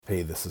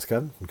Hey, this is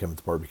Kevin from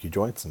Kevin's Barbecue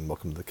Joints, and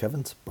welcome to the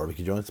Kevin's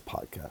Barbecue Joints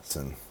podcast.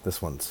 And this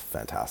one's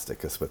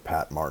fantastic. It's with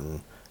Pat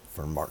Martin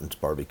from Martin's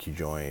Barbecue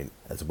Joint,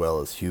 as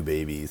well as Hugh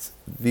Babies.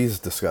 These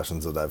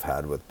discussions that I've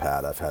had with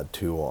Pat, I've had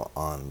two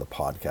on the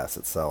podcast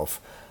itself,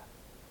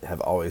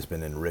 have always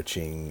been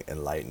enriching,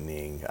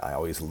 enlightening. I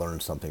always learn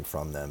something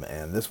from them.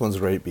 And this one's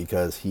great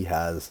because he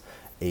has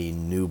a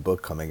new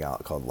book coming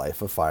out called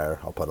Life of Fire.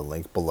 I'll put a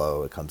link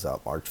below. It comes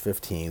out March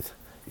 15th.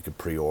 You can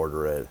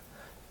pre-order it.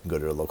 Go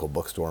to your local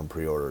bookstore and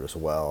pre-order it as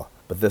well.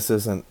 But this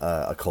isn't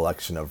a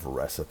collection of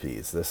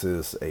recipes. This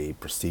is a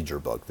procedure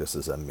book. This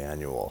is a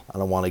manual. I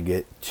don't want to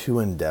get too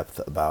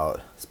in-depth about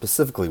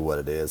specifically what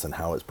it is and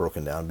how it's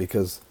broken down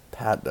because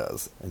Pat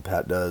does. And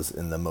Pat does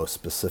in the most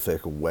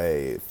specific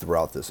way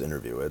throughout this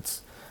interview.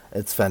 It's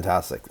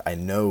fantastic. I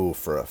know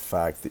for a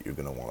fact that you're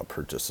going to want to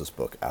purchase this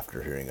book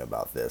after hearing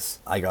about this.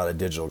 I got a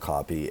digital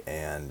copy,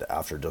 and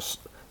after just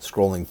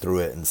scrolling through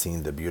it and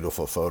seeing the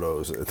beautiful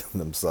photos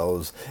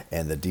themselves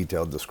and the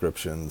detailed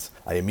descriptions,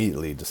 I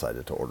immediately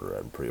decided to order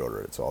it and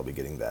pre-order it. So I'll be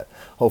getting that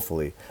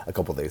hopefully a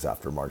couple days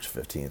after March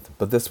 15th.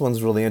 But this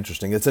one's really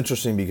interesting. It's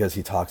interesting because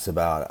he talks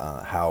about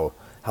how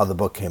the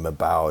book came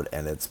about,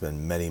 and it's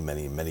been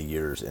many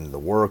years in the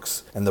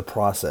works and the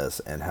process,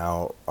 and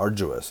how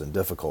arduous and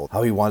difficult,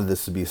 how he wanted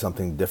this to be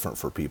something different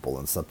for people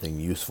and something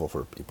useful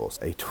for people,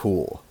 a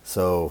tool.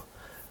 So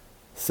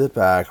sit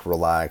back,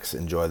 relax,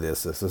 enjoy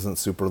this. This isn't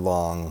super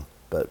long,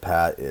 but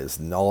Pat is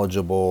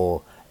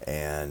knowledgeable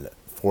and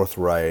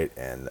forthright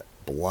and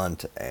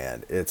blunt,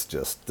 and this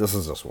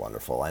is just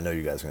wonderful. I know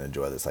you guys are going to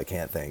enjoy this. I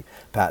can't thank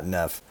Pat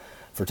enough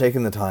for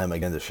taking the time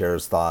again to share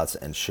his thoughts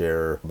and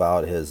share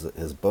about his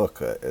book.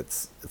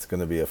 It's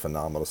going to be a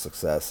phenomenal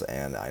success,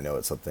 and I know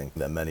it's something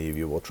that many of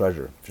you will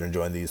treasure. If you're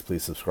enjoying these,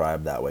 please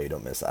subscribe. That way you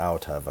don't miss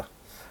out. I have a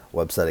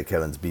website at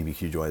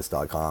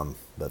kevinsbbqjoints.com.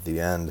 But at the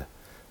end,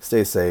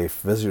 stay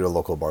safe, visit your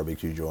local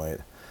barbecue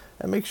joint,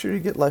 and make sure you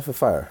get Life of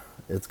Fire.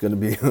 It's going to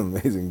be an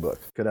amazing book.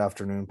 Good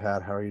afternoon,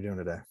 Pat. How are you doing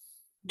today?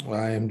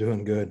 I am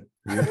doing good.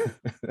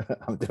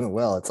 I'm doing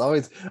well. It's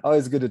always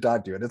good to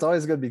talk to you. And it's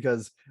always good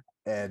because,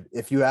 and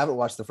if you haven't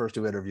watched the first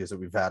two interviews that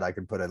we've had, I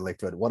can put a link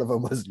to it. One of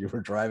them was you were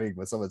driving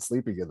with someone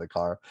sleeping in the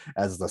car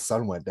as the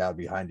sun went down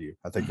behind you.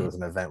 I think it was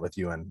an event with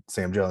you and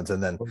Sam Jones.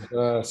 And then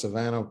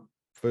Savannah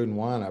Food and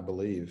Wine, I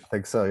believe. I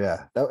think so,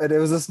 yeah. And it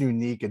was just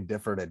unique and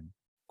different and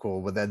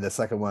cool. But then the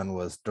second one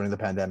was during the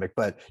pandemic.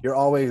 But you're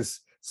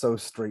always so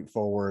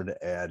straightforward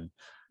and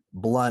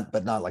blunt,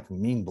 but not like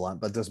mean blunt,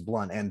 but just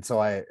blunt. And so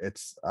I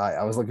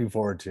was looking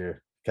forward to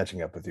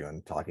catching up with you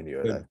and talking to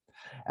you. Good.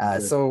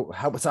 So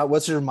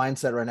what's your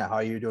mindset right now? How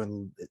are you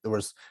doing? There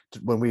was,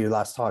 when we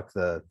last talked,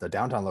 the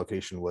downtown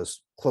location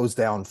was closed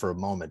down for a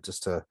moment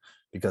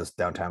because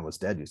downtown was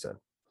dead, you said.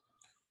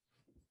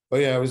 Oh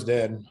yeah, it was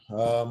dead.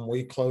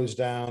 We closed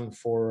down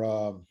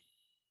for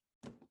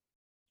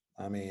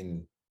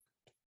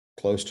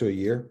close to a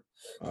year.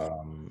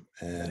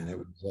 And it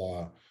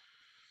was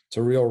it's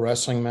a real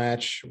wrestling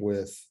match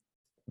with,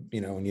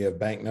 when you have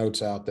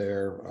banknotes out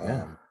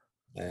there,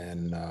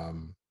 and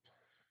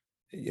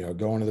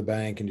going to the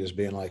bank and just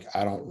being like,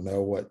 I don't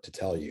know what to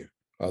tell you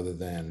other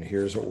than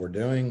here's what we're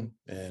doing.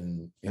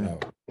 And,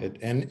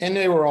 and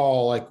they were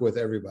all like with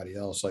everybody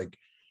else, like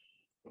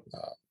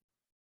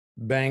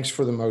banks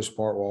for the most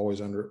part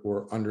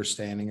were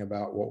understanding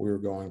about what we were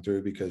going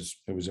through because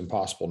it was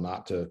impossible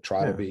not to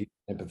try to be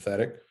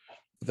empathetic.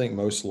 I think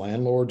most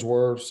landlords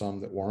were, some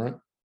that weren't,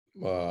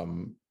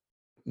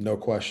 no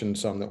question,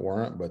 some that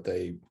weren't, but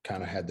they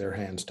kind of had their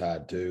hands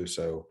tied too.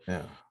 So,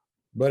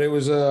 but it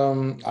was,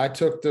 I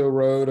took the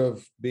road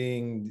of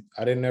I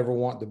didn't ever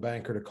want the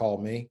banker to call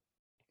me.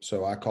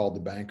 So I called the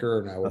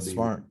banker, and I would be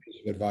smart.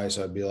 Piece of advice.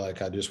 I'd be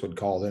like, I just would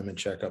call them and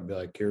check up, be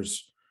like,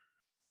 here's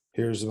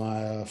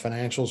my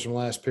financials from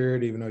last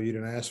period, even though you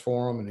didn't ask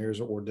for them. And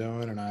here's what we're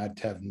doing. And I'd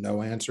have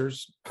no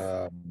answers.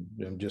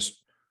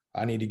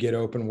 I need to get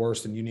open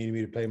worse than you needed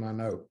me to pay my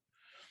note.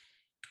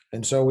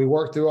 And so we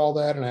worked through all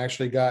that and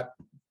actually got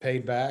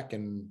paid back.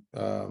 And,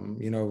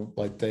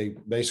 like they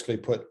basically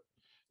put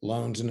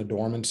loans into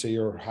dormancy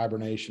or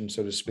hibernation,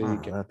 so to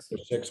speak, for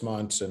 6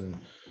 months, and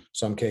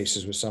some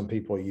cases with some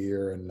people a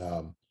year.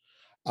 And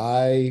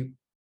I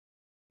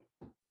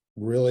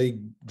really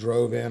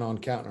drove in on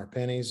counting our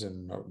pennies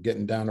and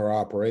getting down to our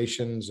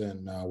operations.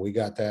 And we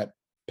got that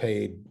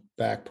paid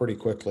back pretty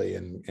quickly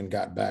and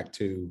got back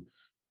to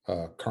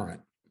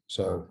current.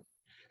 So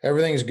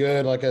everything's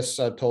good. Like I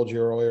told you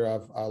earlier,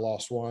 I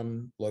lost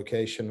one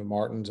location of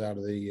Martin's out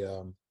of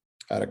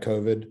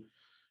COVID,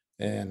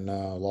 and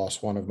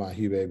lost one of my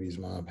Hugh Babies,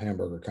 my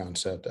hamburger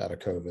concept, out of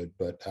COVID.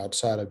 But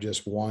outside of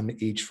just one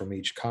each from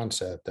each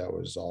concept, that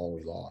was all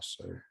we lost.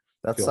 So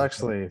that's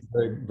actually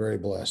very, very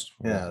blessed.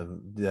 Yeah,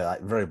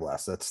 very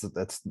blessed.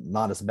 That's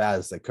not as bad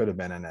as it could have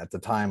been. And at the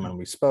time when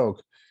we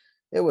spoke,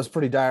 it was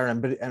pretty dire,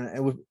 and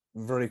it was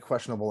very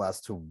questionable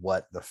as to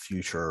what the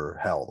future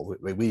held.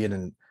 We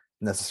didn't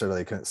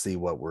necessarily couldn't see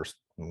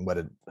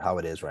how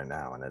it is right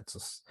now. And it's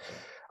just,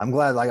 I'm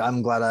glad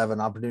I have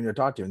an opportunity to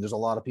talk to you. And there's a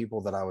lot of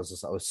people that I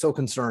was so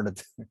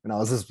concerned when I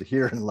was just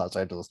here in Los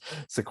Angeles,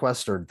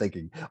 sequestered,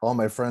 thinking all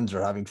my friends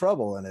are having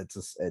trouble, and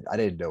I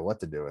didn't know what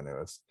to do. And it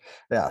was,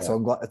 yeah. Yeah.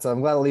 So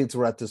I'm glad at least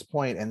we're at this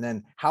point. And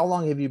then, how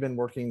long have you been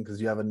working?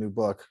 Because you have a new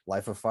book,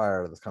 Life of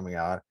Fire, that's coming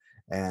out,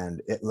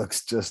 and it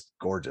looks just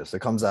gorgeous. It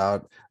comes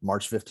out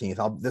March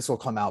 15th. This will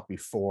come out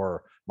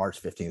before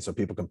March 15th, so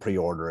people can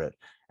pre-order it.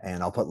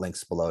 And I'll put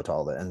links below to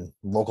all that. And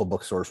local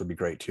bookstores would be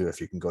great too,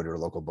 if you can go to your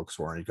local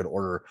bookstore and you could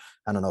order.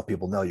 I don't know if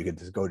people know, you could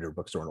just go to your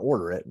bookstore and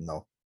order it, and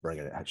they'll bring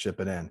it,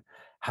 ship it in.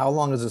 How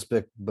long has this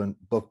book been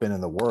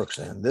in the works?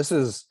 And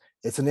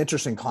it's an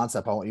interesting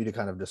concept. I want you to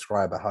kind of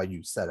describe how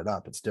you set it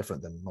up. It's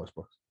different than most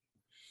books.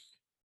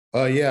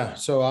 Yeah.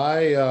 So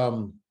I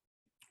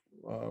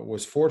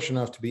was fortunate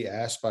enough to be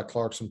asked by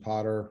Clarkson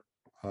Potter.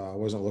 I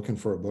wasn't looking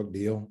for a book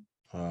deal.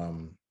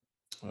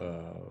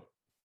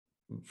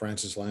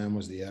 Francis Lamb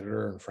was the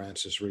editor, and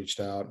Francis reached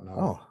out and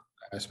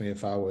asked me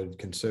if I would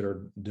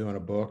consider doing a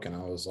book. And I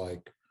was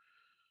like,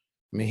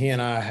 I mean, he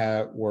and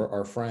I were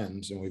our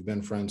friends, and we've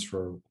been friends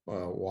for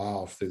a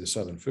while through the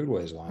Southern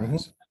Foodways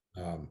lines.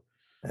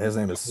 His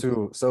name is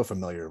so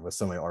familiar with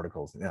so many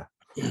articles. Yeah.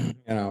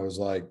 And I was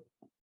like,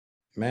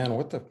 man,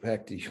 what the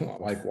heck do you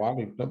want? Like,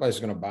 nobody's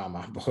going to buy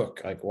my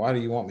book. Like, why do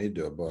you want me to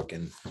do a book?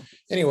 And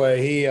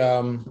anyway, he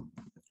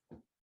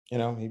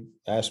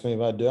asked me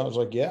if I'd do it. I was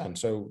like, yeah. And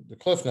so the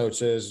Cliff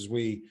Notes is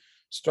we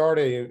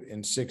started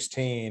in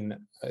 16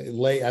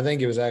 late. I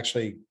think it was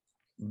actually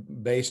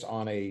based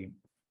on a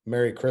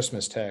Merry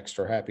Christmas text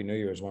or Happy New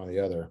Year is one or the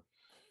other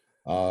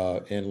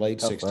in late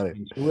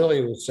 16. So really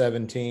it was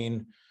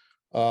 17.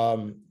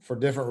 For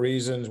different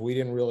reasons, we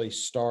didn't really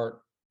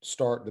start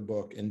the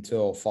book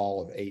until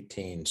fall of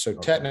 18. So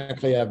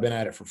technically I've been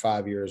at it for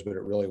 5 years, but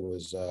it really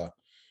was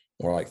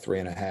more like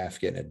 3.5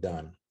 getting it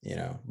done,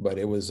 but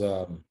it was,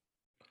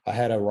 I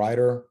had a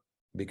writer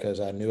because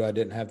I knew I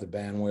didn't have the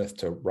bandwidth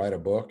to write a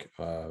book.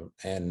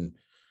 And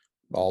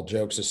all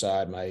jokes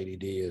aside, my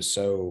ADD is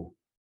so,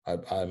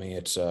 I mean,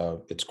 it's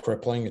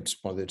crippling. It's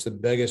the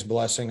biggest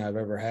blessing I've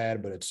ever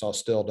had, but it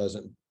still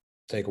doesn't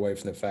take away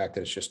from the fact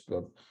that it's just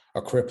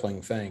a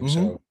crippling thing.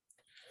 So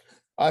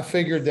I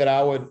figured that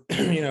I would,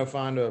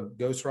 find a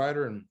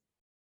ghostwriter and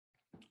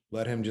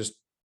let him just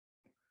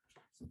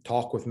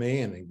talk with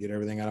me and get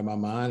everything out of my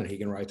mind, and he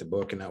can write the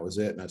book, and that was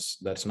it. And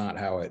that's not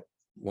how it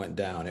went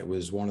down. It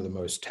was one of the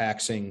most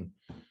taxing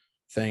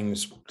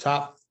things,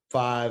 top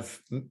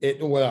 5,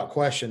 without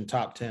question,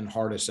 top 10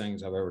 hardest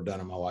things I've ever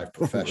done in my life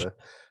professionally.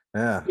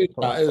 Yeah. It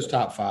was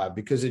top 5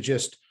 because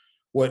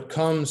what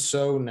comes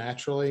so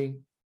naturally,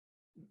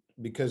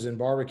 because in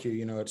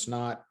barbecue,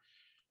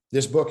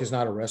 this book is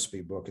not a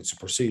recipe book. It's a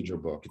procedure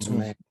book. It's a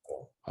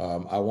manual.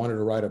 I wanted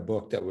to write a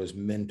book that was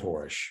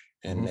mentorish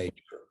in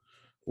nature,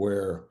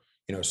 where,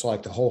 it's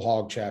like the whole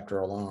hog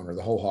chapter alone, or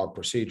the whole hog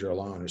procedure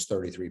alone, is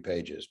 33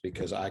 pages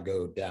because I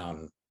go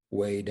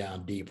way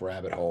down deep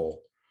rabbit hole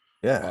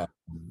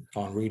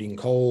on reading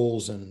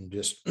coals and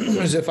just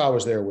as if I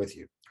was there with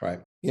you. Right.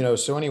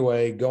 So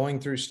anyway,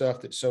 going through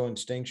stuff that's so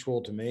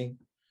instinctual to me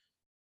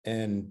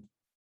and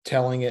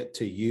telling it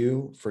to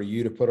you, for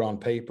you to put on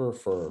paper,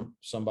 for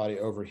somebody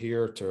over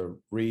here to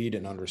read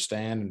and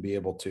understand and be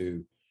able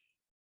to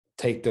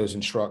take those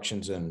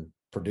instructions and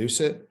produce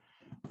it.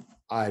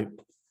 I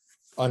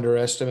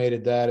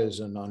underestimated that as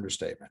an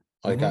understatement.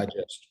 Like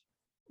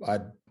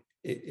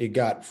it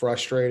got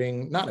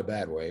frustrating, not in a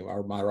bad way.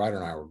 My writer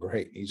and I were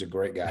great. He's a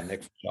great guy,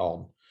 Nick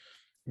Fischall,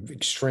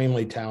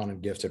 extremely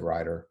talented, gifted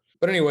writer.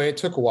 But anyway, it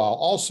took a while.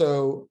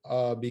 Also,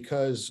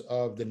 because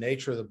of the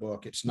nature of the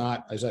book, it's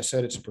not, as I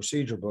said, it's a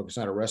procedure book. It's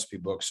not a recipe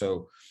book.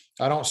 So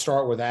I don't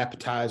start with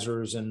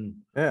appetizers and,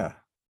 and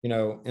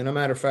a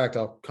matter of fact,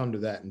 I'll come to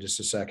that in just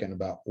a second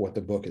about what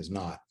the book is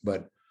not.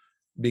 But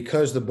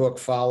because the book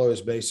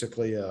follows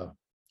basically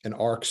an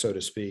arc, so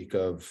to speak,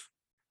 of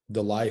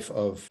the life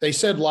of, they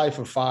said life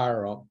of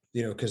fire,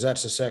 because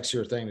that's a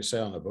sexier thing to say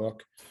on the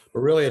book,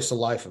 but really it's the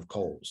life of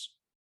coals.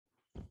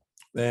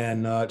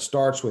 And it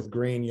starts with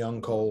green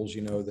young coals,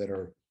 that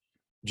are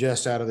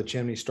just out of the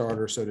chimney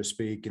starter, so to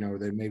speak.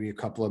 They maybe a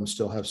couple of them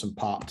still have some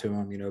pop to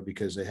them,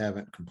 because they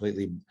haven't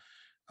completely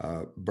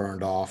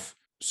burned off.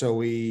 So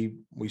we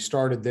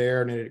started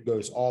there, and it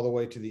goes all the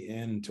way to the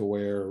end to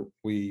where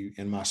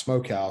in my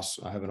smokehouse,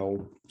 I have an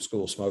old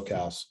school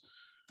smokehouse,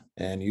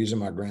 and using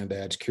my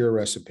granddad's cure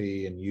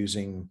recipe and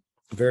using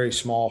very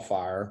small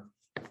fire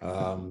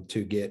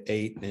to get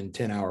 8 and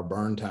 10 hour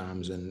burn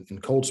times in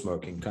cold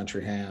smoking,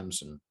 country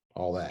hams and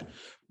all that.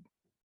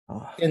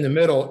 In the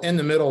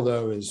middle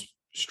though is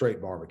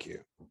straight barbecue,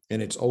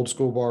 and it's old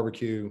school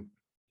barbecue.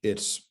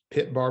 It's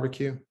pit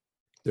barbecue.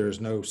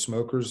 There's no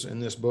smokers in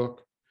this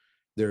book.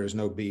 There is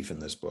no beef in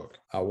this book.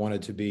 I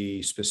wanted to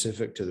be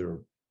specific to the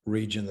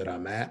region that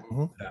I'm at,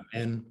 that I'm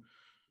in.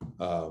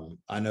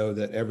 I know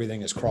that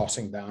everything is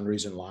crossing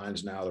boundaries and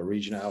lines now. The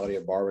regionality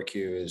of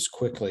barbecue is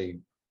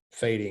quickly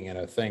fading and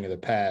a thing of the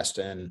past.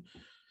 And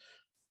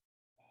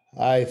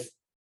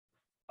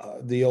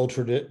the old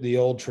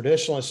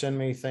traditionalist in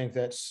me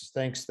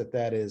thinks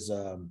that is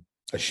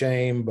a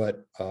shame,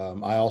 but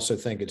I also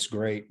think it's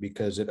great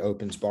because it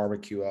opens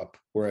barbecue up.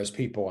 Whereas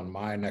people in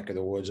my neck of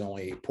the woods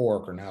only eat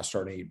pork are now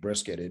starting to eat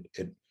brisket. It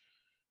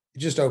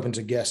just opens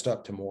a guest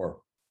up to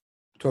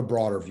a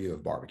broader view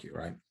of barbecue,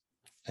 right?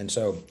 And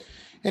so,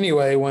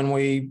 anyway, when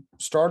we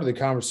started the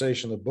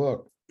conversation of the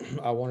book,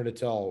 I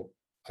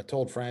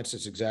told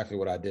Francis exactly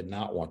what I did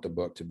not want the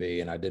book to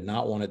be, and I did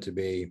not want it to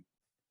be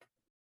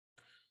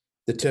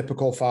the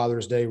typical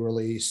Father's Day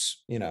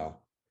release,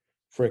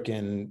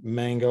 freaking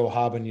mango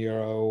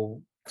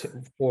habanero,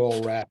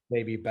 foil wrap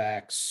baby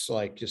backs,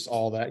 like just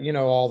all that,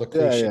 all the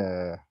Yeah, cliche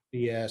yeah,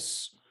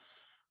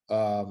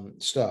 BS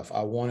stuff.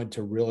 I wanted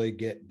to really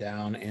get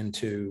down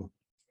into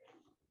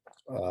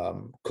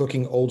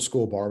cooking old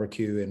school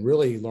barbecue and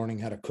really learning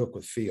how to cook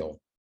with feel.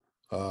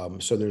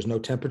 So there's no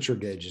temperature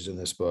gauges in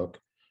this book.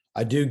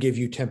 I do give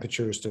you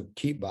temperatures to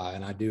keep by,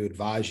 and I do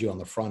advise you on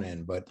the front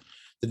end, but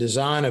the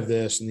design of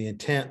this and the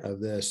intent of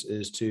this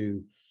is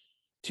to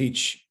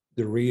teach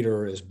the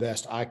reader as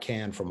best I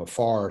can from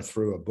afar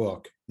through a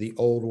book, the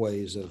old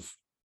ways of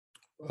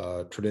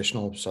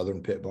traditional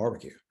Southern pit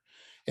barbecue.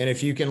 And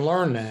if you can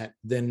learn that,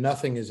 then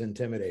nothing is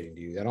intimidating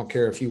to you. I don't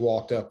care if you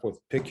walked up with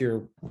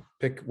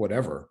pick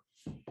whatever,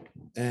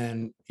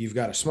 and you've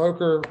got a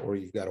smoker or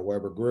you've got a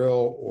Weber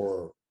grill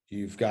or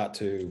you've got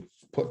to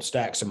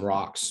stack some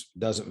rocks.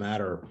 Doesn't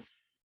matter.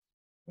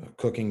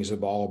 Cooking is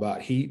all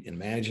about heat and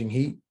managing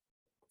heat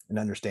and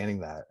understanding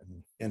that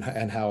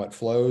and how it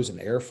flows and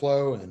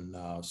airflow.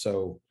 And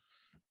so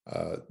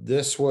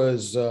this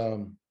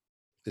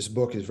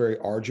book is very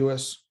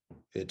arduous.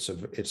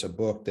 It's a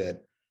book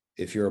that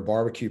if you're a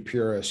barbecue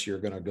purist, you're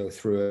going to go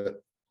through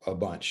it a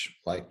bunch,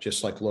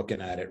 just like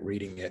looking at it,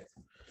 reading it.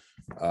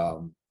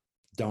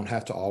 Don't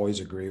have to always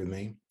agree with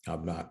me.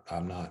 I'm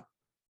not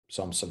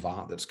some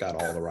savant that's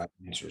got all the right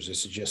answers.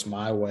 This is just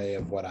my way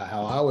of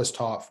how I was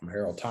taught from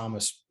Harold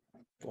Thomas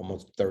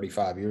almost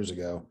 35 years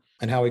ago,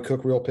 and how we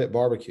cook real pit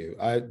barbecue.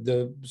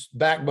 The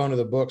backbone of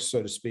the book,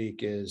 so to speak,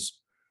 is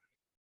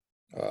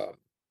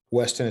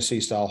West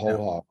Tennessee style whole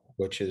hog,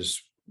 which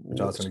is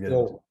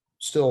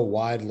still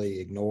widely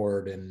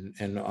ignored and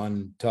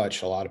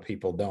untouched. A lot of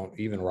people don't,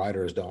 even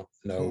writers don't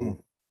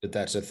know that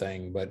that's a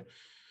thing,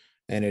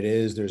 and it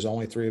is. There's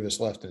only 3 of us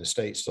left in the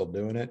state still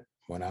doing it.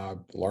 When I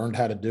learned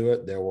how to do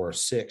it, there were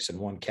 6 in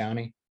one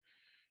county.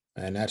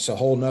 And that's a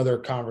whole nother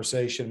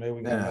conversation. Maybe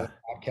we can have another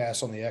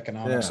podcast on the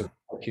economics of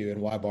barbecue and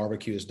why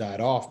barbecue has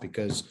died off,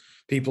 because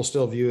people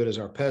still view it as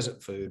our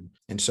peasant food.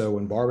 And so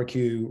when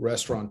barbecue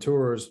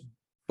restaurateurs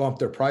bump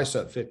their price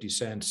up 50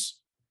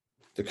 cents,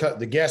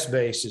 the guest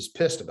base is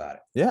pissed about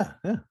it. Yeah.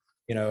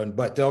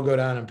 But they'll go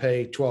down and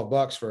pay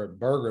 $12 for a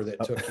burger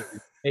that took you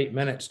 8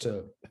 minutes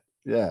to.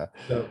 Yeah.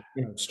 So,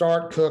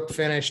 start, cook,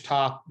 finish,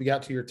 top, you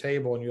got to your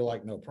table and you're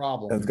like, no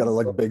problem. And it's got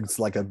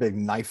a big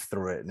knife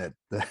through it. And it.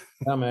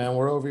 Yeah, man,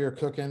 we're over here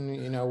cooking,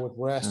 with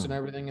rest and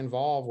everything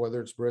involved,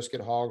 whether it's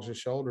brisket, hogs, or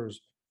shoulders,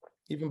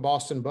 even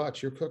Boston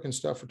butts, you're cooking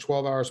stuff for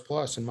 12 hours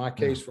plus. In my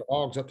case, for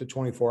hogs, up to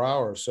 24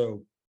 hours.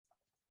 So,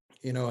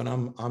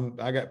 and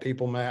I got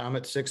people mad. I'm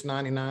at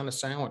 $6.99 a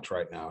sandwich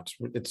right now.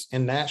 It's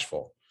in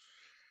Nashville.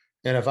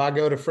 And if I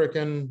were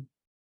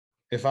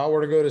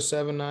to go to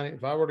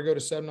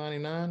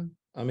 $7.99,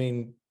 I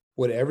mean,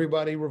 would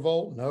everybody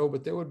revolt? No,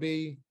 but there would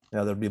be.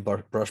 Yeah, there'd be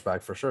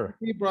brushback for sure.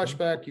 You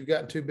brushback, you've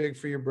gotten too big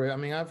for your bread. I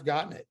mean, I've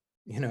gotten it,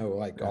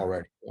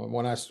 already.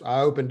 When I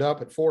opened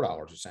up at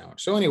 $4 a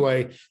sandwich. So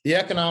anyway, the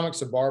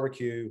economics of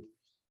barbecue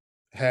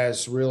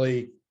has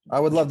really. I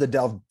would love to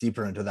delve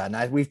deeper into that.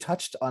 And we've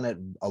touched on it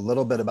a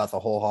little bit about the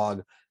whole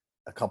hog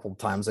a couple of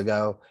times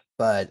ago,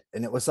 and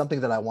it was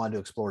something that I wanted to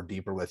explore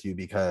deeper with you,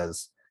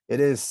 because it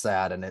is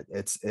sad, and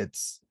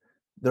it's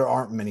there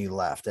aren't many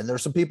left. And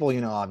there's some people,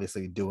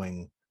 obviously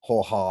doing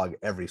whole hog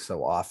every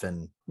so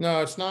often.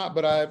 No, it's not,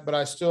 but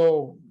I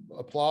still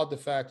applaud the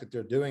fact that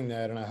they're doing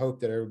that. And I hope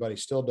that everybody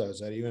still does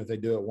that, even if they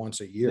do it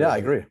once a year. Yeah, I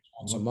agree.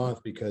 Once a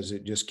month, because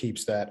it just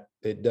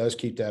it does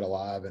keep that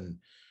alive. And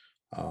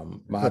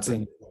my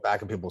opinion,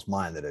 back in people's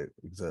mind that it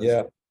exists.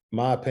 Yeah.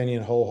 My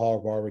opinion, whole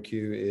hog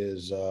barbecue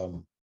is,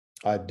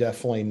 I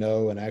definitely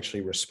know and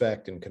actually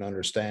respect and can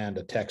understand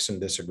a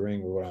Texan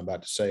disagreeing with what I'm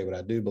about to say, but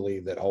I do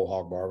believe that whole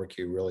hog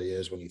barbecue really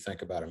is, when you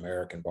think about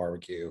American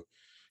barbecue,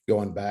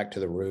 going back to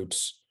the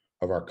roots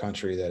of our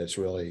country, that it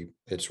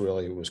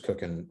was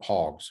cooking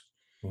hogs.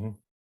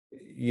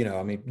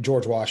 I mean,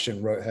 George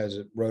Washington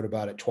wrote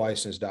about it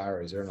twice in his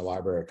diaries. They're in the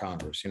Library of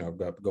Congress,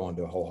 going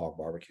to a whole hog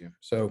barbecue.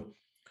 So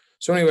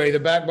anyway,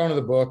 the backbone of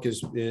the book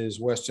is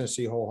West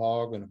Tennessee whole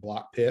hog and a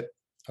block pit.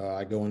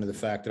 I go into the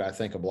fact that I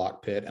think a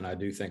block pit, and I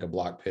do think a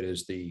block pit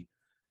is the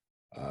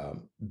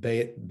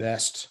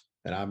best.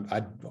 And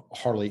I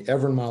hardly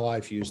ever in my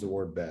life use the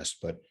word best,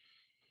 but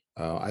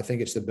I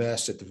think it's the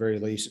best at the very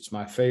least. It's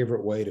my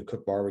favorite way to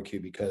cook barbecue,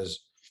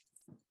 because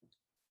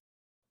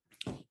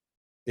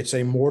it's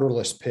a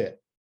mortarless pit.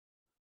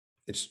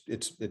 It's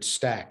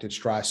stacked. It's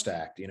dry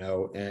stacked,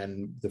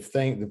 and the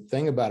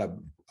thing about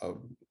a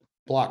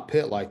block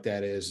pit like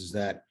that is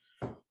that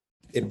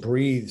it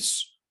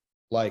breathes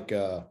like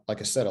a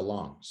set of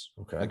lungs.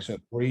 Okay. So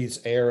it breathes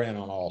air in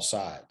on all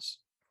sides.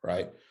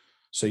 right?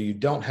 So you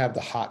don't have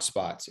the hot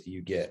spots that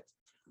you get,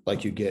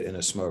 like you get in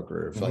a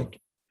smoker. If Mhm.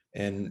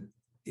 and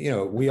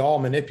we all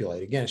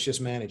manipulate. Again, it's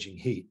just managing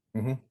heat.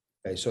 Mhm.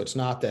 Okay, so it's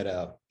not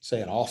that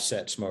say an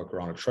offset smoker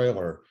on a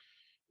trailer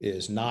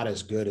is not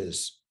as good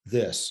as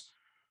this.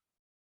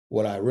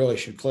 What I really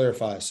should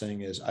clarify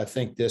saying is I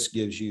think this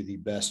gives you the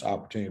best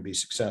opportunity to be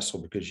successful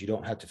because you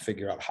don't have to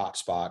figure out hot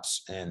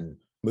spots and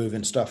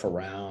moving stuff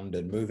around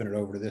and moving it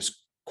over to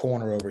this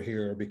corner over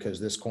here because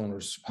this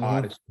corner's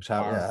hot. It's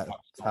Yeah,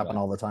 it's happened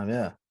all the time.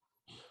 Yeah.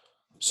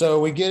 So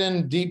we get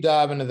in deep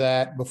dive into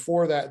that.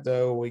 Before that,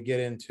 though, we get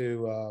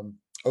into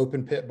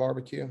open pit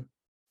barbecue,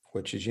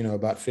 which is,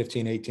 about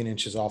 15, 18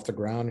 inches off the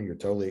ground and you're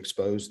totally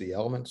exposed to the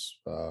elements,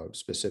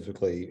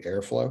 specifically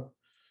airflow.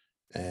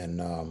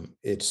 And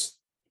it's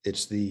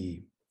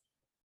the,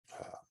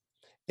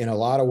 in a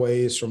lot of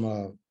ways from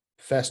a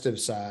festive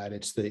side,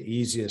 it's the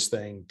easiest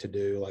thing to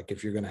do. Like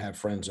if you're going to have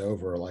friends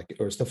over, or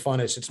it's the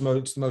funnest, it's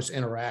the most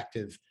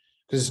interactive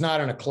because it's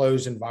not in a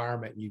closed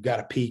environment. You've got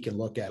to peek and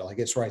look at it. Like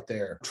it's right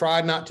there.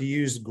 Tried not to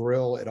use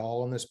grill at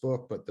all in this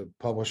book, but the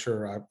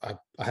publisher, I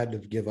had to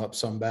give up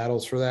some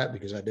battles for that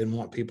because I didn't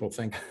want people to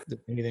think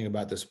anything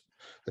about this,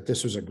 that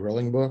this was a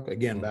grilling book.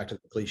 Again, back to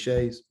the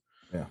cliches.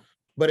 Yeah.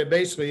 But it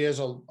basically is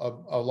a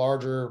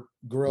larger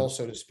grill,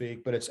 so to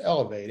speak, but it's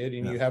elevated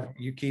and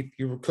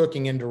you're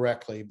cooking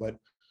indirectly, but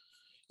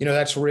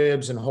that's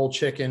ribs and whole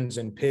chickens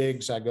and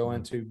pigs. I go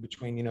into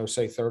between,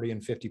 say 30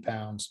 and 50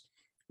 pounds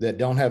that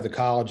don't have the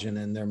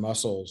collagen in their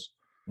muscles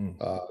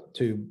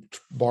to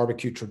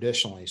barbecue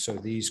traditionally. So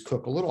these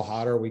cook a little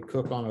hotter. We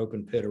cook on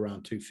open pit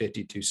around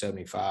 250,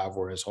 275,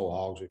 whereas whole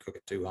hogs, we cook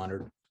at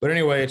 200. But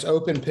anyway, it's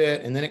open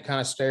pit and then it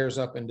kind of stairs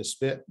up into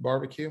spit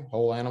barbecue,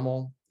 whole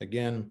animal.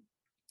 Again,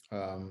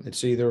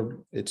 it's either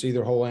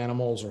whole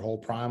animals or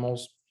whole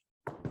primals.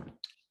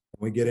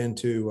 We get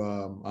into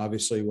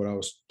obviously what I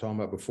was talking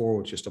about before,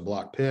 which is just a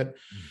block pit.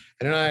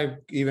 And then I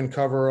even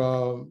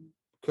cover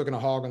cooking a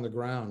hog on the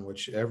ground,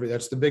 which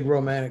that's the big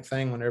romantic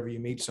thing whenever you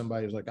meet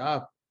somebody who's like,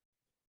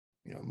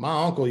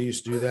 my uncle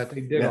used to do that.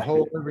 They dig a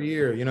hole every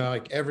year,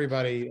 like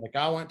everybody, like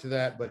I went to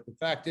that. But the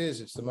fact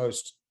is, it's the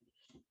most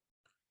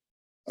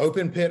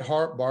open pit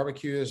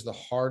barbecue is the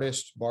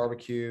hardest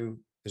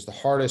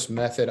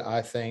method,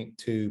 I think,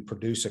 to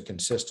produce a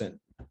consistent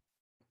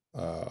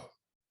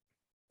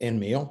end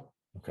meal.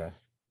 Okay.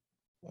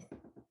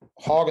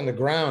 Hog in the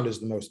ground is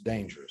the most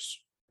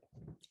dangerous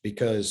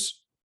because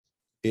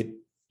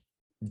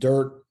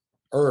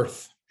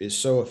earth is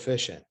so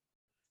efficient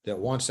that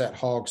once that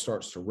hog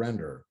starts to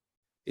render,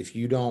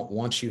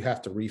 once you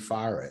have to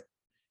refire it,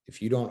 if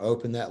you don't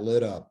open that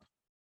lid up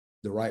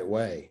the right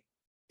way,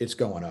 it's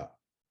going up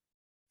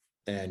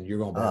and you're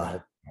going to burn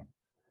it.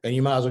 And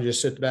you might as well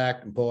just sit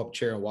back and pull up a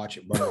chair and watch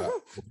it burn up.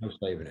 No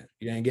saving it.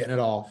 You ain't getting it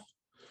off.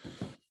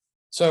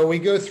 So we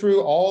go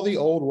through all the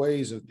old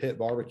ways of pit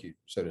barbecue,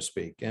 so to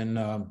speak. And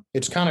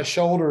it's kind of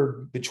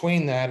shouldered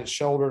between that. It's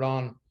shouldered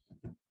on.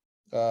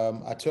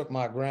 I took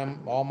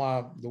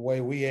the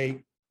way we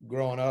ate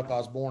growing up. I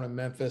was born in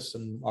Memphis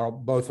and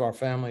both our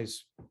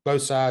families,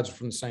 both sides are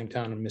from the same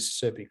town in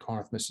Mississippi,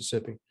 Corinth,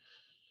 Mississippi.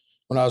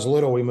 When I was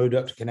little, we moved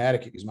up to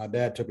Connecticut because my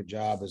dad took a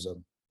job as a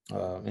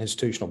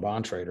institutional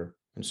bond trader.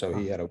 And so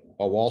he had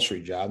a Wall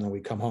Street job. And then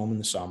we come home in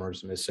the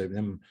summers in Mississippi.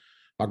 Then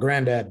my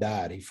granddad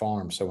died. He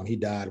farmed. So when he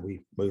died,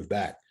 we moved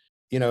back.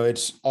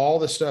 It's all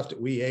the stuff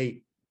that we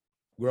ate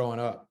growing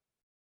up,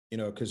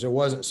 because there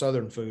wasn't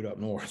Southern food up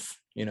north,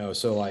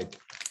 so like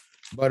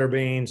butter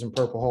beans and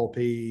purple whole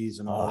peas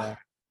and all that.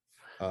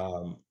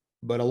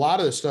 But a lot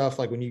of the stuff,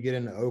 like when you get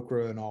into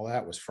okra and all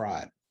that, was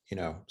fried,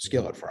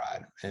 skillet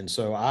fried. And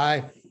so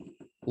I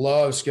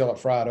love skillet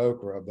fried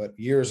okra. But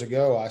years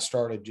ago, I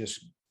started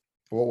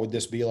what would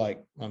this be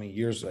like? I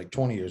mean, like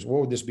 20 years.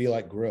 What would this be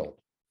like grilled?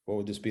 What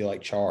would this be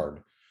like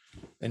charred?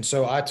 And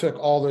so I took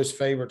all those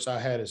favorites I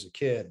had as a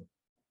kid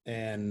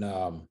and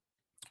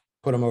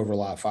put them over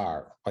live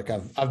fire. Like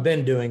I've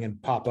been doing in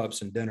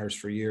pop-ups and dinners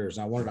for years.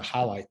 And I wanted to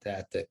highlight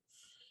that,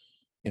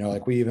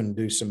 like we even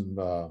do some,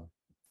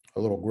 a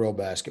little grill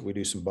basket. We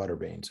do some butter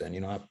beans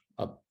and, I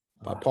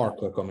par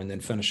cook them and then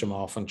finish them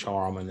off and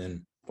char them and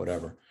then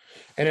whatever.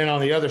 And then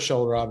on the other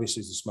shoulder,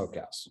 obviously, is the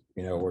smokehouse,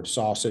 where it's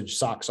sausage,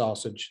 sock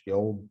sausage, the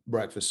old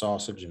breakfast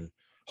sausage and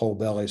whole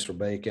bellies for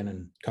bacon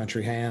and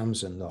country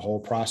hams and the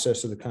whole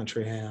process of the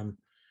country ham.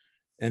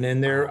 And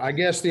then I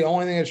guess the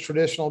only thing that's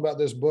traditional about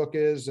this book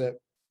is that,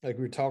 like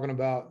we were talking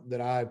about, that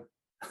I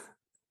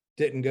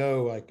didn't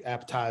go like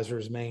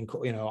appetizers, main,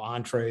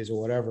 entrees or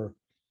whatever,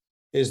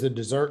 is the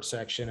dessert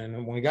section.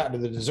 And when we got to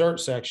the dessert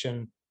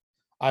section,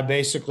 I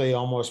basically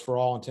almost for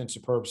all intents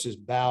and purposes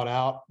bowed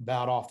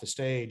off the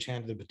stage,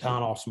 handed the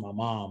baton off to my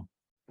mom.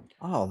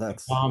 Oh,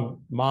 that's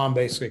mom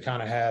basically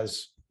kind of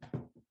has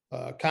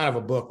kind of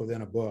a book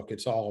within a book.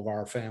 It's all of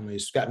our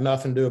families. It's got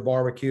nothing to do with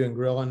barbecue and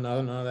grilling,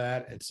 none of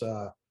that. It's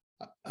I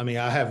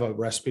have a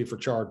recipe for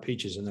charred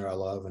peaches in there I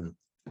love, and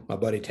my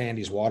buddy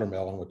Tandy's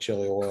watermelon with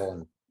chili oil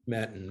and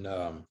mint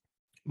and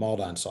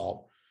Maldine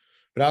salt.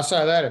 But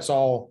outside of that, it's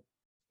all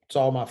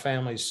my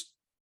family's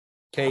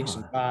cakes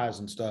and pies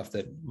and stuff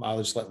that I'll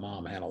just let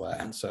mom handle that.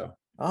 And so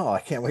Oh,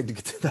 I can't wait to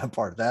get to that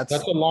part. That's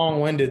a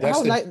long-winded. That's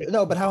How the nice.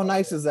 No, but how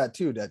nice is that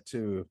too? That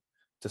to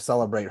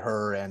celebrate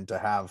her and to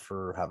have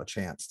her have a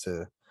chance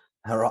to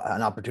have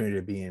an opportunity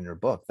to be in your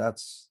book.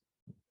 That's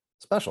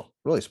special,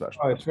 really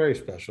special. Oh, it's very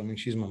special. I mean,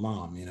 she's my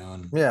mom,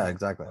 and Yeah,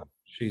 exactly.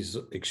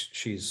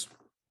 she's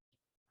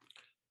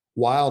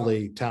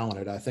wildly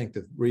talented. I think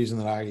the reason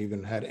that I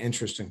even had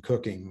interest in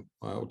cooking,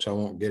 which I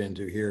won't get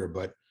into here,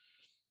 but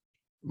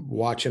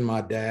watching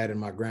my dad and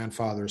my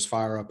grandfathers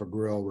fire up a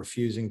grill,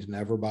 refusing to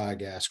never buy a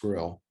gas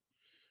grill,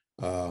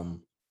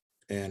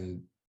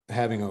 and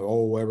having an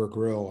old Weber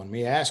grill, and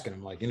me asking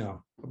him, like, my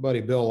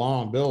buddy Bill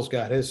Long, Bill's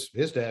got his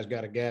dad's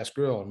got a gas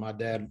grill, and my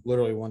dad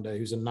literally one day,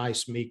 he's a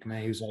nice, meek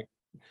man. He was like,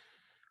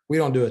 "We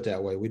don't do it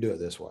that way. We do it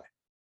this way,"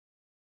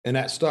 and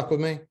that stuck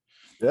with me.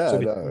 Yeah, So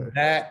no.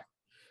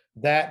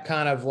 that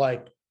kind of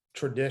like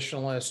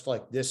traditionalist,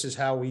 like, this is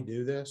how we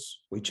do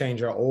this. We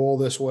change our oil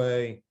this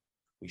way.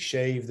 We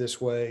shave this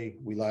way.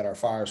 We light our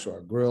fires to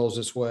our grills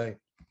this way.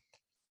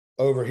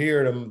 Over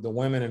here, the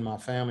women in my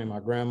family, my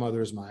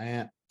grandmothers, my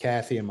aunt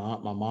Kathy, and my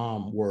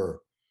mom were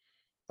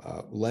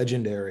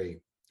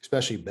legendary,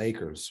 especially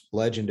bakers,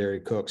 legendary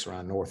cooks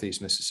around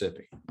Northeast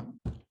Mississippi.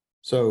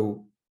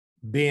 So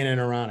being in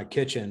and around a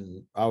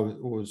kitchen, I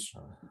was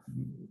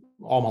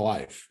all my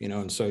life,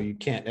 and so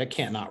that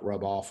can't not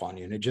rub off on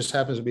you. And it just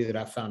happens to be that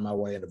I found my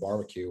way into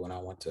barbecue when I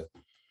went to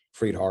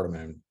Freed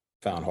Hardeman and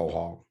found Whole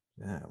Hog.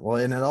 Yeah. Well,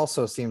 and it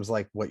also seems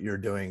like what you're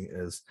doing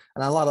is,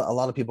 and a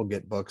lot of people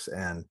get books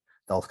and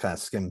they'll kind of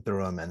skim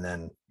through them and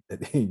then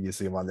you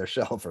see them on their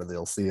shelf or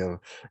they'll see them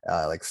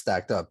like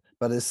stacked up.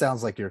 But it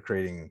sounds like you're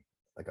creating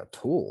like a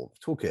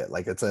toolkit.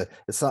 Like it's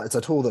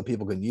a tool that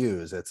people can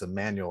use. It's a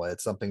manual.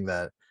 It's something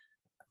that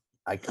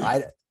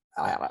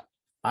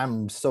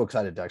I'm so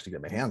excited to actually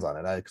get my hands on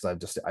it because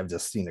I've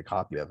just seen a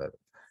copy of it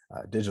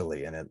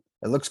digitally, and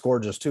it looks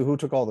gorgeous too. Who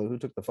took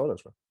the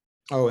photos from?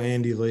 Oh,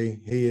 Andy Lee.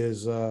 He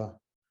is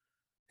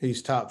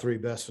he's top 3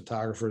 best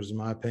photographers in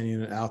my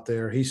opinion out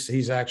there.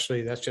 He's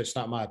actually, that's just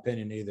not my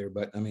opinion either,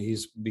 but I mean,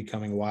 he's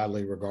becoming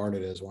widely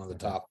regarded as one of the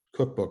top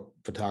cookbook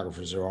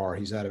photographers there are.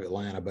 He's out of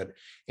Atlanta, but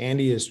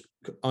Andy is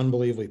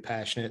unbelievably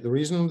passionate. The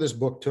reason this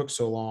book took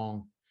so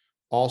long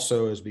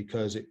also is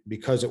because it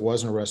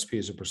wasn't a recipe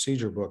as a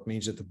procedure book,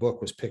 means that the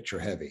book was picture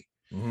heavy.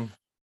 Mm-hmm.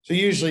 So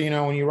usually,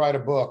 when you write a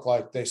book,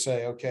 like they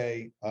say,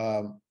 okay,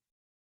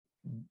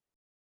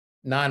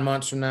 9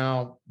 months from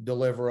now,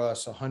 deliver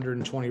us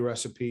 120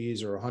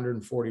 recipes or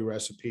 140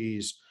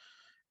 recipes.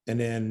 And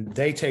then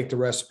they take the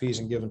recipes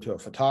and give them to a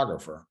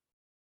photographer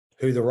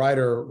who the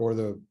writer or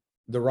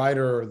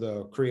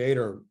the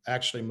creator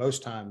actually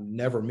most time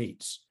never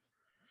meets.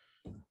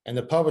 And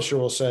the publisher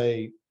will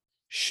say,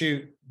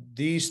 shoot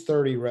these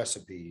 30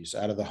 recipes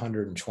out of the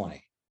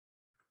 120,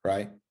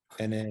 right?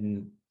 And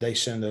then they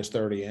send those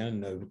 30 in,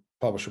 and the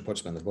publisher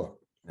puts them in the book.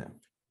 Yeah.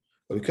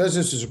 But because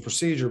this is a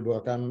procedure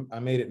book, I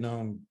made it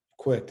known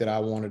quick that I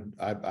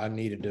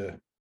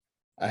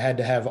had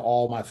to have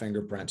all my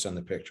fingerprints on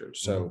the pictures.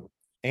 So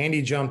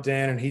Andy jumped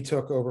in and he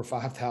took over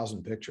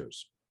 5,000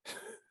 pictures.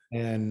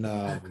 And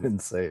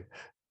insane.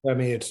 I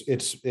mean,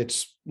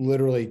 it's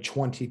literally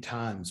 20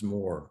 times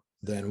more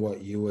than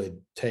what you would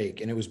take.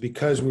 And it was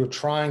because we were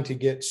trying to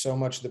get so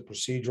much of the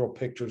procedural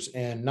pictures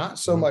in, not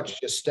so much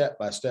just step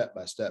by step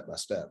by step by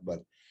step, but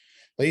at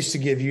least to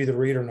give you, the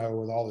reader, know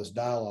with all this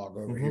dialogue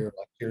over here,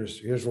 like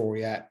here's where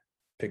we at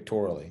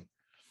pictorially.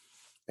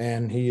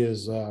 And he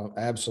is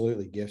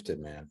absolutely gifted,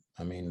 man.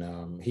 I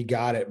mean, he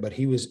got it, but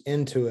he was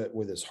into it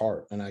with his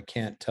heart. And I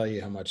can't tell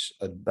you how much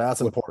that's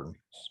important.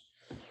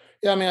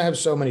 Yeah. I mean, I have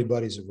so many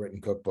buddies who've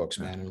written cookbooks,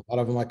 man. And a lot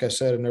of them, like I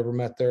said, have never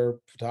met their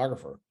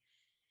photographer.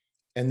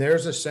 And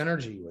there's a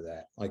synergy with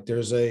that. Like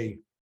there's a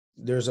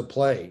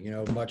play,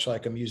 much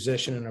like a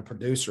musician and a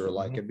producer,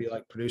 like it'd be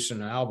like producing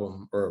an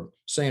album or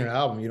singing an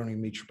album. You don't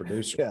even meet your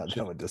producer. Yeah,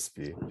 that would just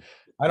be.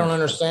 I don't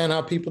understand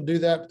how people do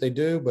that, but they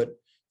do. But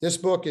this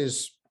book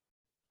is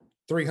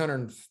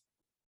 300,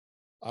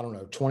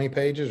 20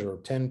 pages or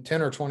 10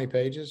 or 20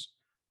 pages,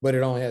 but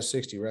it only has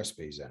 60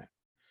 recipes in it.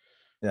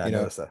 Yeah, I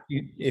noticed that.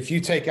 If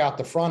you take out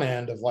the front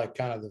end of like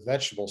kind of the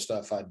vegetable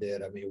stuff I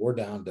did, I mean, we're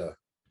down to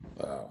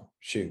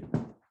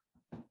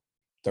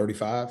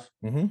 35.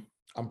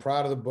 I'm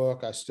proud of the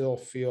book. I still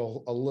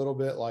feel a little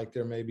bit like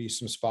there may be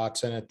some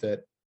spots in it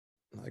that,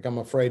 like, I'm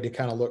afraid to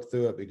kind of look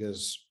through it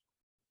because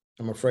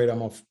I'm afraid I'm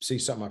gonna see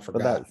something I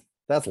forgot. But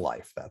that's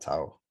life. That's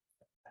how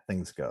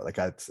things go. Like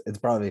it's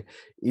probably,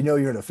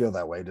 you're gonna feel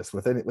that way just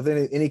with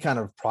any kind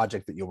of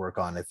project that you work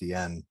on. At the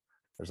end,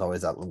 there's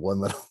always that one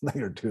little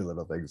thing or two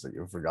little things that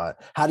you forgot.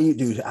 How do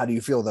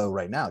you feel though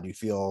right now? Do you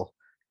feel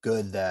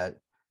good that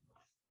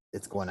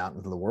it's going out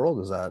into the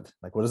world? Is that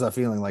like, what is that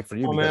feeling like for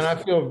you? Oh man,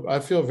 I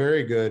feel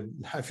very good.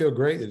 I feel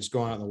great that it's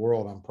going out in the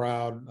world. I'm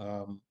proud.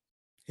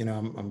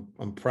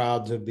 I'm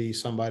proud to be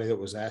somebody that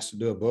was asked to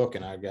do a book,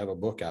 and I have a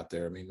book out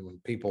there. I mean, when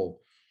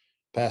people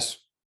past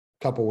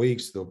couple of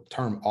weeks, the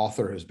term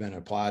author has been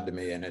applied to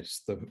me, and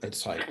it's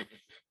like,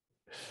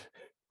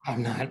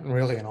 I'm not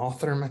really an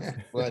author,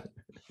 man, but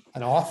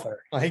an author.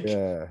 Like,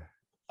 yeah.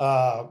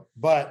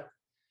 But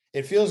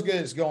it feels good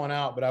it's going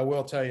out, but I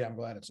will tell you, I'm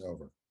glad it's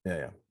over.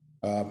 Yeah.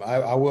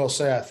 I will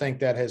say, I think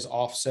that has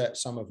offset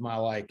some of my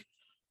like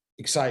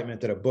excitement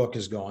that a book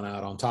is going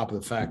out, on top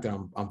of the fact that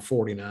I'm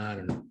 49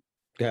 and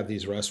have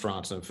these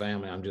restaurants and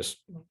family. I'm just,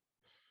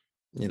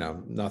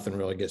 nothing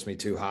really gets me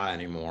too high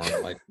anymore.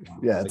 Like,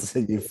 Yeah, like, it's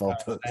you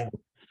felt it.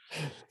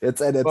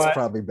 It's but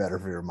probably better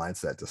for your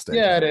mindset to stay.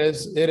 yeah, it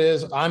is. It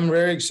is. I'm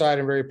very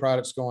excited, very proud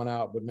it's going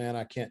out, but man,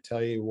 I can't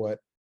tell you what,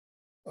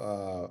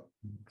 uh,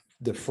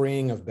 the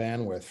freeing of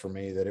bandwidth for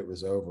me that it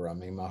was over. I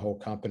mean, my whole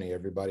company,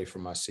 everybody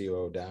from my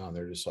COO down,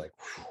 they're just like,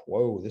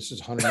 whoa, this is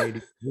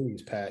 180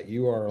 degrees, Pat.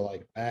 You are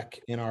like back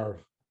in our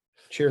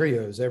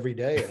Cheerios every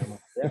day. And I'm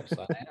like, yes,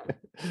 I am.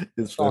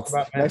 It's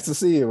nice to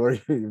see you.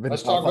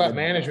 Let's talk about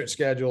management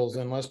schedules,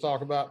 and let's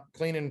talk about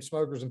cleaning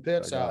smokers and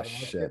pits like, out. oh, And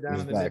let's shit, get down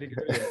he's to the back.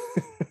 nitty-gritty. So,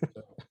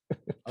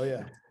 oh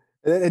yeah.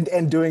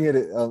 And doing it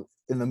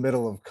in the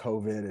middle of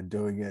COVID, and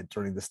doing it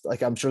during this,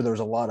 like, I'm sure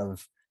there's a lot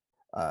of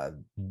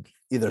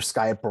either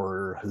Skype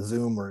or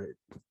Zoom or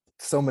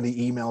so many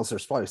emails.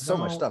 There's probably so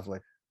much stuff.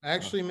 Like,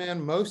 actually, man,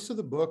 most of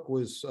the book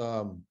was,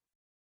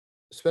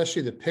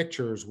 especially the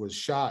pictures, was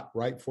shot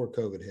right before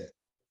COVID hit.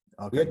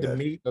 okay, We had good. the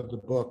meat of the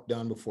book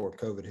done before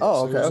COVID hit.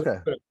 Oh, So okay, it was okay.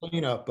 a bit of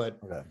cleanup, but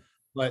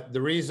Okay,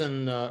 the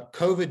reason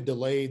COVID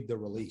delayed the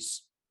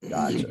release.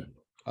 gotcha.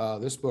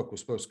 This book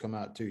was supposed to come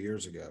out 2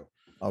 years ago.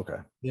 Okay.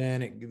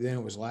 Then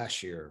it was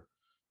last year,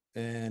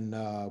 and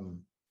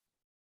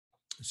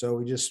so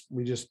it just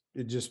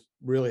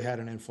really had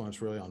an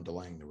influence really on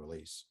delaying the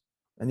release.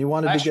 And you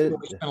wanted Last to year get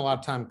we spent a lot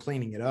of time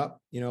cleaning it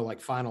up,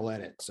 like final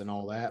edits and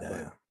all that.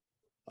 Yeah.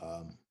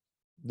 But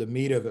the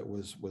meat of it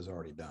was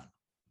already done.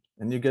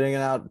 And you're getting it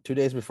out 2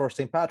 days before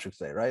St. Patrick's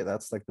Day, right?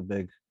 That's like the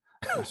big.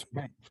 That's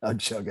right. I'm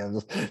joking. I'm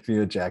just being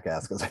a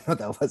jackass because I know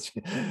that was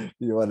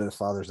you wanted a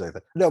Father's Day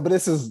thing. No, but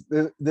this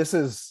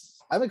is.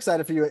 I'm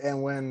excited for you.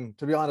 And when,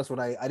 to be honest, when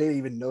I didn't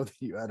even know that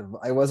you had,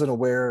 I wasn't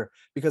aware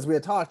because we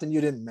had talked and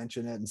you didn't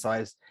mention it. And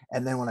so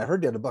and then when I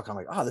heard you had a book, I'm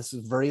like, oh, this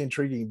is very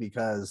intriguing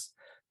because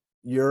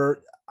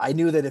I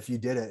knew that if you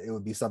did it, it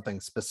would be something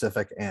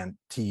specific and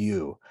to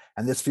you.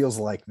 And this feels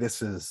like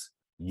this is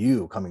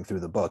you coming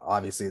through the book.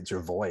 Obviously it's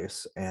your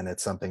voice and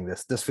it's something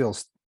this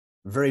feels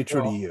very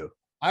true to you.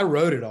 I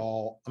wrote it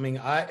all. I mean,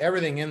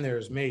 everything in there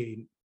is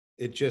me.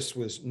 It just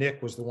was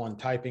Nick was the one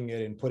typing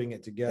it and putting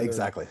it together.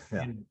 Exactly.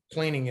 Yeah. And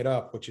cleaning it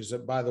up, which is,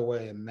 by the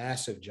way, a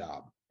massive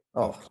job.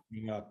 Oh,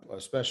 cleaning up,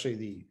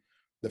 especially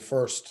the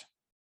first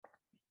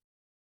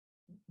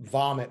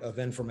vomit of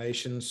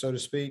information, so to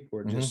speak,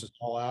 where just it's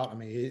all out. I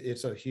mean,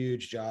 it's a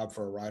huge job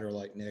for a writer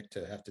like Nick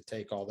to have to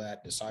take all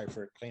that,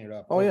 decipher it, clean it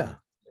up. Oh yeah.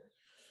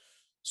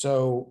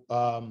 So,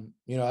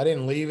 I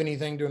didn't leave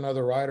anything to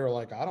another writer.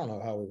 Like, I don't know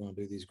how we're going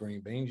to do these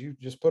green beans. You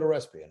just put a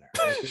recipe in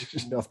there.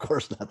 No, of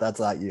course not. That's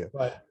not you.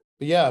 But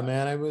yeah,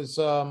 man, it was,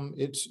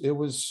 it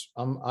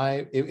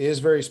is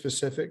very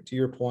specific to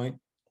your point.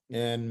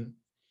 And,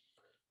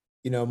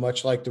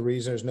 much like the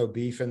reason there's no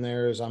beef in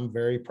there is I'm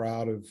very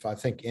proud of, I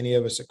think any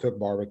of us that cook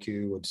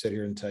barbecue would sit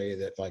here and tell you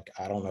that, like,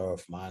 I don't know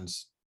if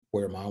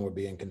where mine would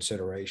be in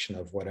consideration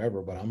of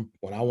whatever, but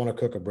when I want to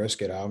cook a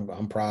brisket,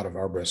 I'm proud of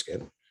our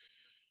brisket.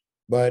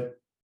 But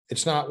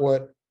it's not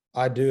what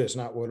I do. It's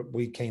not what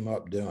we came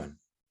up doing,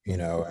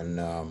 and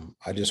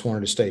I just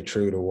wanted to stay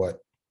true to what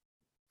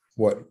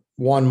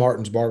one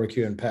Martin's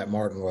Barbecue and Pat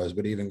Martin was,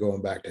 but even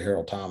going back to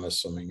Harold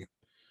Thomas, I mean,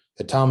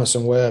 at Thomas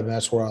and Webb,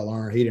 that's where I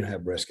learned he didn't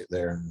have brisket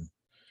there. And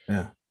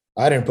yeah,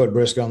 I didn't put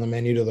brisket on the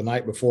menu till the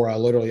night before I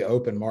literally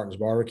opened Martin's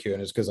Barbecue,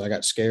 and it's because I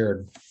got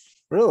scared.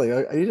 Really?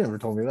 You never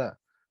told me that.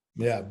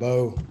 Yeah,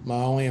 Bo, my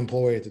only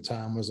employee at the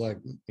time, was like,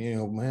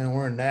 man,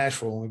 we're in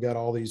Nashville and we got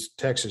all these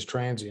Texas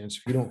transients.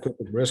 If you don't cook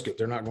the brisket,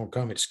 they're not going to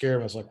come. It scared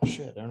me. I was like, well,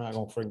 shit, they're not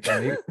going to freaking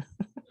come eat.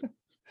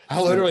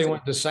 I literally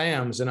went to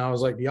Sam's and I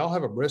was like, do y'all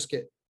have a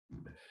brisket?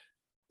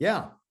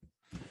 Yeah.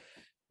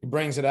 He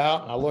brings it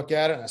out and I look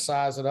at it and I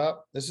size it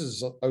up. This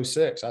is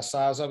 06. I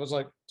size up. I was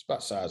like, it's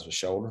about the size of a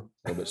shoulder,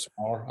 a little bit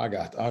smaller.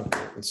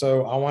 And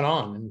so I went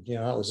on and,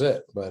 that was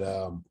it. But,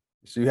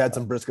 so you had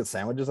some brisket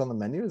sandwiches on the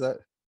menu? Is that?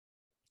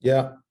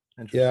 Yeah.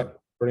 Yeah,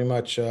 pretty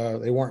much.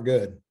 They weren't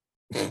good.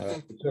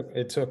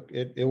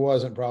 It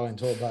wasn't probably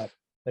until about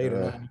 8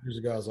 or 9 years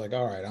ago. I was like,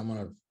 all right,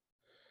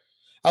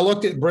 I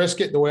looked at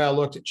brisket the way I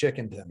looked at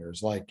chicken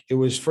tenders. Like, it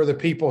was for the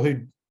people who,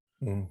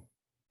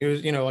 it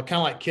was, kind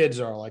of like kids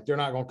are, like, they're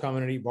not going to come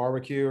in and eat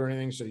barbecue or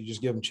anything. So you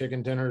just give them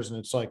chicken tenders and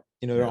it's like,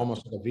 they're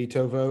almost like a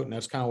veto vote. And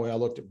that's kind of the way I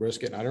looked at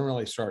brisket. And I didn't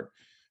really start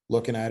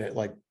looking at it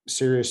like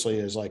seriously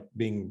as like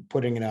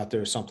putting it out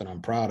there as something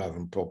I'm proud of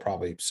until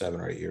probably 7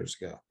 or 8 years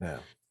ago. Yeah.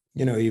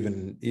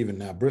 Even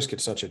now,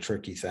 brisket's such a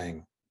tricky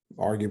thing.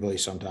 Arguably,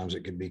 sometimes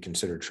it could be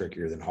considered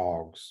trickier than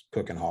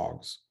cooking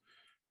hogs.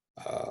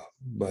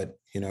 But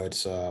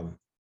it's, I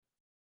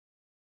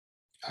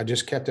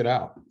just kept it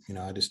out.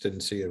 I just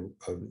didn't see a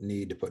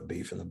need to put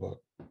beef in the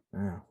book.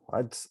 Yeah,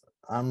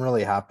 I'm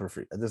really happy for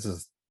you. This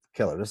is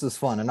killer. This is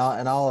fun, and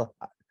I'll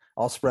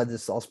spread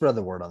this. I'll spread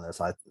the word on this.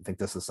 I think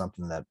this is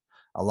something that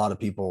a lot of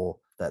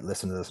people that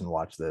listen to this and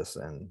watch this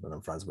and that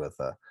I'm friends with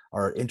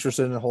are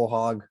interested in whole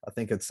hog. I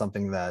think it's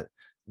something that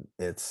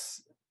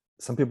it's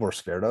some people are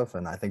scared of,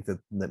 and I think that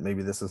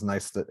maybe this is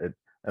nice that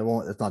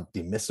it's not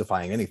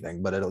demystifying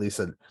anything, but at least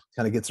it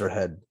kind of gets their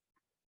head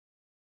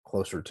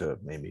closer to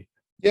maybe.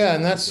 Yeah,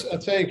 and I'll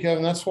tell you,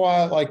 Kevin, that's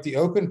why like the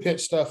open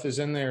pit stuff is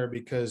in there,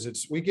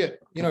 because we get,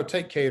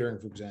 take catering,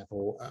 for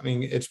example. I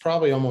mean, it's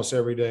probably almost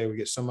every day we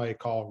get somebody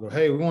call and go,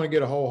 hey, we want to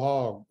get a whole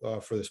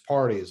hog for this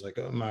party. It's like,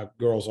 my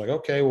girl's like,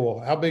 okay, well,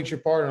 how big's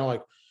your party? And I'm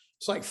like,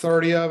 it's like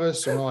 30 of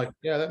us. And we're like,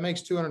 yeah, that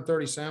makes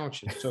 230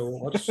 sandwiches. So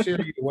let's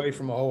steer you away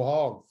from a whole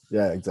hog.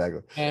 Yeah,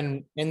 exactly.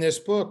 And in this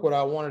book, what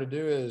I wanted to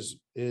do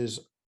is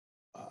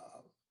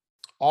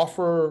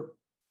offer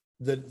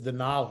the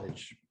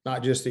knowledge,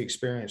 not just the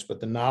experience, but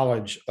the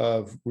knowledge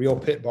of real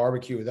pit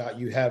barbecue without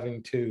you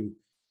having to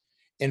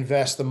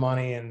invest the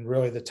money and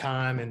really the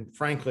time and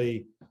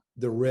frankly,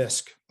 the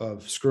risk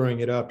of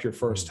screwing it up your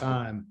first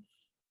time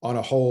on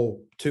a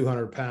whole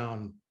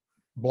 200-pound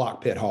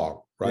block pit hog,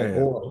 right? Yeah,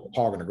 yeah. Or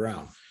hog in the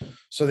ground.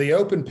 So the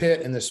open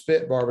pit and the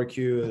spit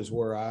barbecue is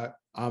where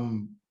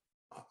I'm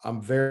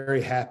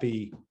very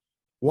happy.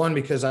 One,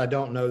 because I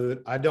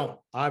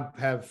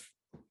have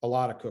a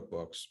lot of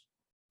cookbooks.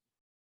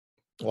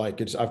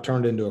 Like I've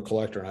turned into a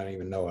collector and I don't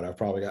even know it. I've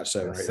probably got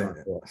 700 or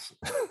 800 books.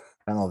 I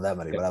don't know that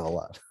many, but I have a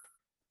lot.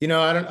 I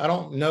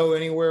don't know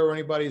anywhere where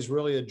anybody's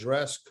really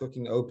addressed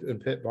cooking open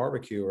pit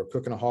barbecue or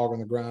cooking a hog on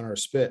the ground or a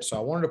spit. So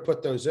I wanted to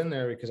put those in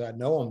there because I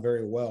know them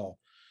very well.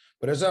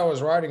 But as I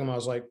was writing them, I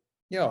was like,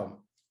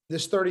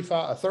 this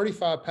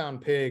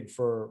 35-pound pig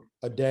for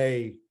a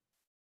day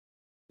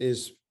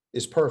is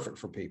perfect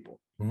for people.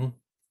 Mm-hmm.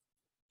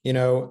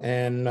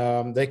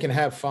 And they can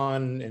have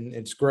fun and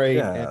it's great.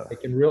 Yeah. And they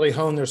can really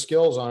hone their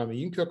skills on them.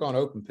 You can cook on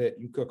open pit,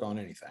 you cook on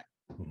anything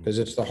because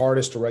it's the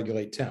hardest to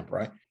regulate temp,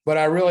 right? But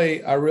I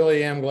really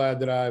am glad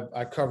that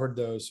I covered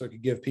those so it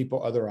could give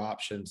people other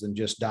options than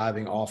just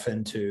diving off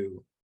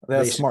into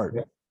that's smart.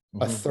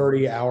 A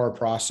 30-hour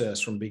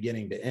process from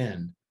beginning to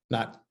end,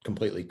 not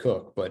completely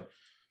cooked, but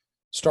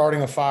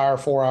starting a fire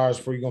 4 hours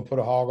before you're going to put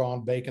a hog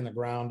on, baking the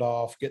ground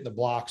off, getting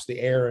the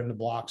air in the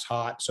blocks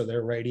hot so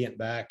they're radiant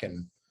back,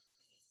 and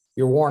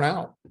you're worn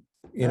out,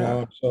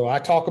 So I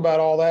talk about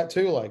all that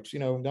too. Like,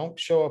 don't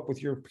show up with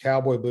your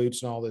cowboy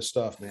boots and all this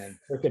stuff, man.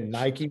 Freaking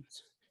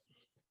Nikes,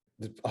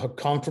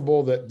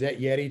 comfortable. That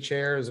Yeti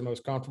chair is the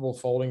most comfortable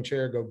folding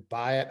chair. Go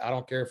buy it. I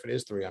don't care if it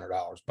is $300.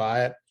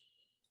 Buy it,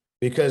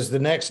 because the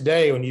next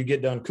day when you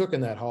get done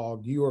cooking that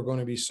hog, you are going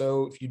to be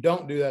if you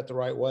don't do that the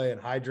right way and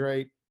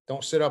hydrate,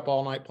 don't sit up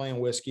all night playing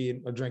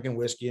whiskey or drinking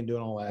whiskey and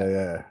doing all that.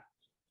 Yeah.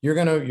 You're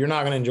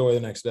not going to enjoy the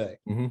next day.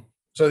 Mm-hmm.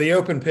 So the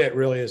open pit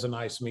really is a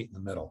nice meat in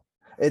the middle.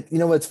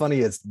 What's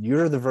funny is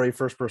you're the very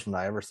first person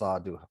I ever saw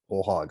do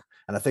whole hog.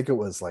 And I think it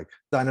was like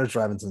Diners,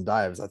 Drive-Ins, and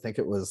Dives. I think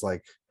it was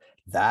like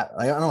that.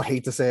 I don't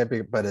hate to say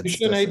it, but it's you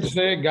shouldn't hate to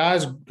say it.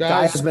 Guys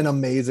has been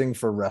amazing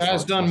for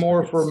restaurants. Guy's done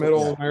more for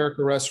middle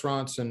America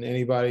restaurants than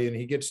anybody, and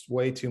he gets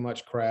way too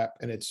much crap.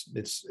 And it's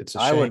a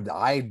shame.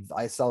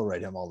 I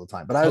celebrate him all the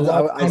time. But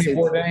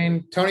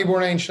Tony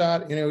Bourdain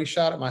shot, he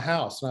shot at my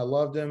house and I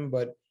loved him,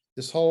 but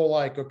this whole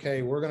like,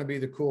 okay, we're going to be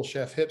the cool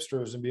chef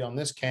hipsters and be on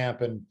this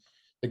camp, and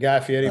the Guy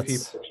Fieri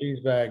people, cheese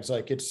bags,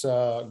 like it's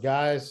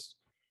guys.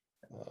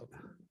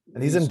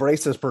 And he's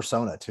embraced his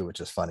persona too, which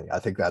is funny. I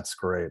think that's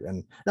great.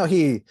 And no,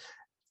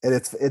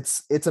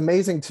 it's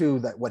amazing too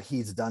that what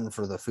he's done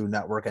for the Food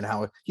Network and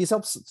how he's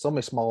helped so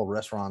many small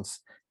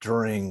restaurants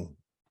during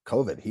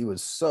COVID. He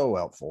was so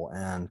helpful,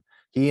 and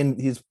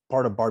he's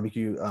part of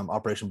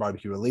Operation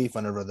Barbecue Relief.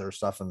 Whenever there's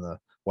stuff in the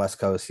West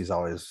Coast, he's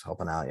always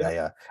helping out.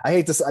 Yeah. I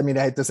hate to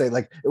say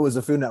like it was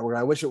the Food Network.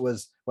 I wish it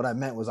was, what I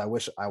meant was I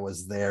wish I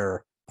was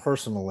there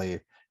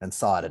personally and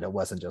saw it. It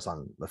wasn't just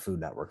on the Food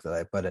Network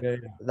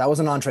that was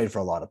an entree for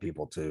a lot of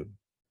people to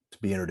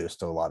be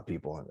introduced to a lot of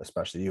people,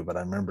 especially you. But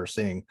I remember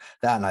seeing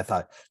that and I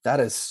thought that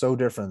is so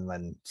different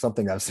than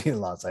something I've seen in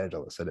Los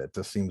Angeles, and it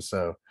just seems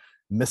so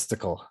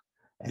mystical.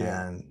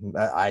 And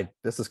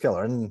this is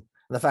killer. And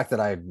the fact that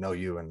I know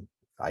you, and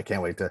I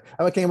can't wait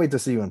to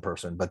see you in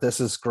person. But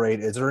this is great.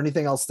 Is there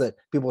anything else that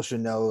people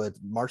should know?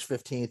 March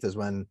 15th is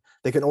when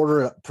they can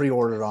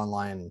pre-order it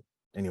online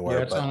anywhere.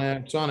 Yeah,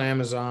 it's on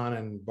Amazon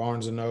and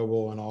Barnes and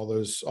Noble and all the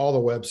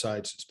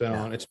websites. It's been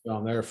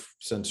on there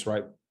since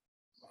I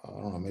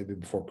don't know, maybe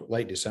before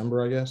late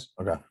December, I guess.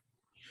 Okay.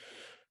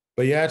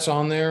 But yeah, it's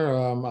on there.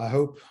 I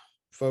hope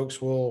folks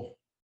will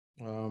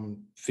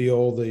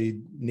feel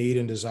the need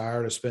and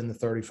desire to spend the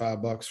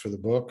 $35 for the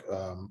book.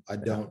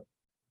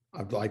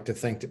 I'd like to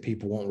think that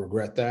people won't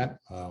regret that.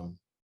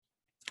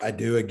 I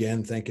do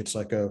again think it's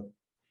like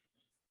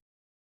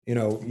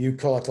you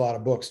collect a lot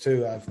of books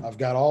too. I've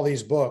got all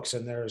these books,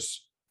 and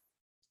there's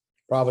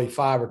probably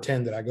 5 or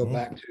 10 that I go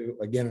back to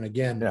again and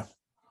again. Yeah.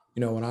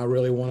 When I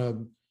really want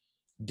to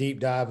deep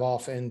dive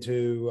off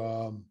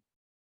into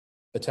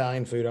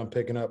Italian food, I'm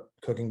picking up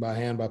Cooking by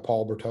Hand by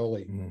Paul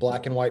Bertoli. Mm-hmm.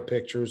 Black and white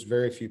pictures,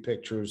 very few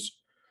pictures,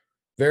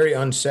 very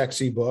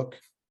unsexy book,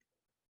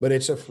 but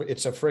it's a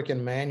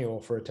freaking manual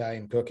for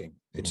Italian cooking.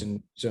 Mm-hmm.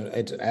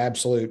 It's an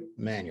absolute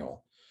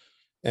manual.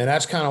 And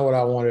that's kind of what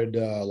I wanted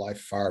Life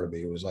Fire to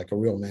be. It was like a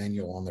real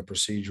manual on the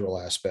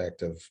procedural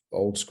aspect of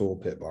old school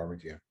pit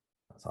barbecue.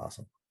 That's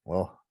awesome.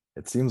 Well,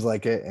 It seems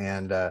like it.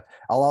 And I'll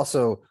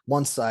also,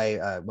 once I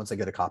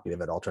get a copy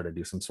of it, I'll try to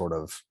do some sort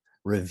of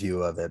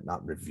review of it.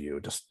 Not review,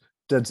 just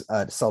did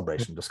a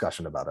celebration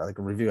discussion about it. Like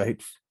a review. I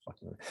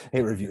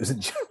hate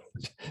reviews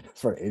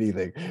for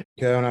anything.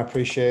 Kevin, I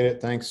appreciate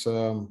it. Thanks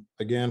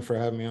again for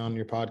having me on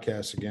your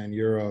podcast again.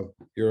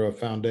 You're a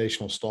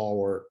foundational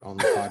stalwart on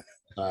the podcast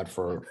side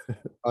for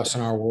us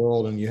in our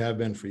world, and you have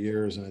been for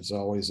years, and it's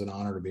always an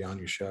honor to be on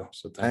your show.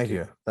 So thank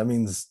you. That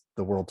means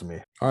the world to me.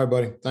 All right,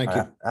 buddy. Thank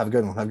you. Have a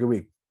good one. Have a good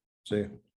week. See you.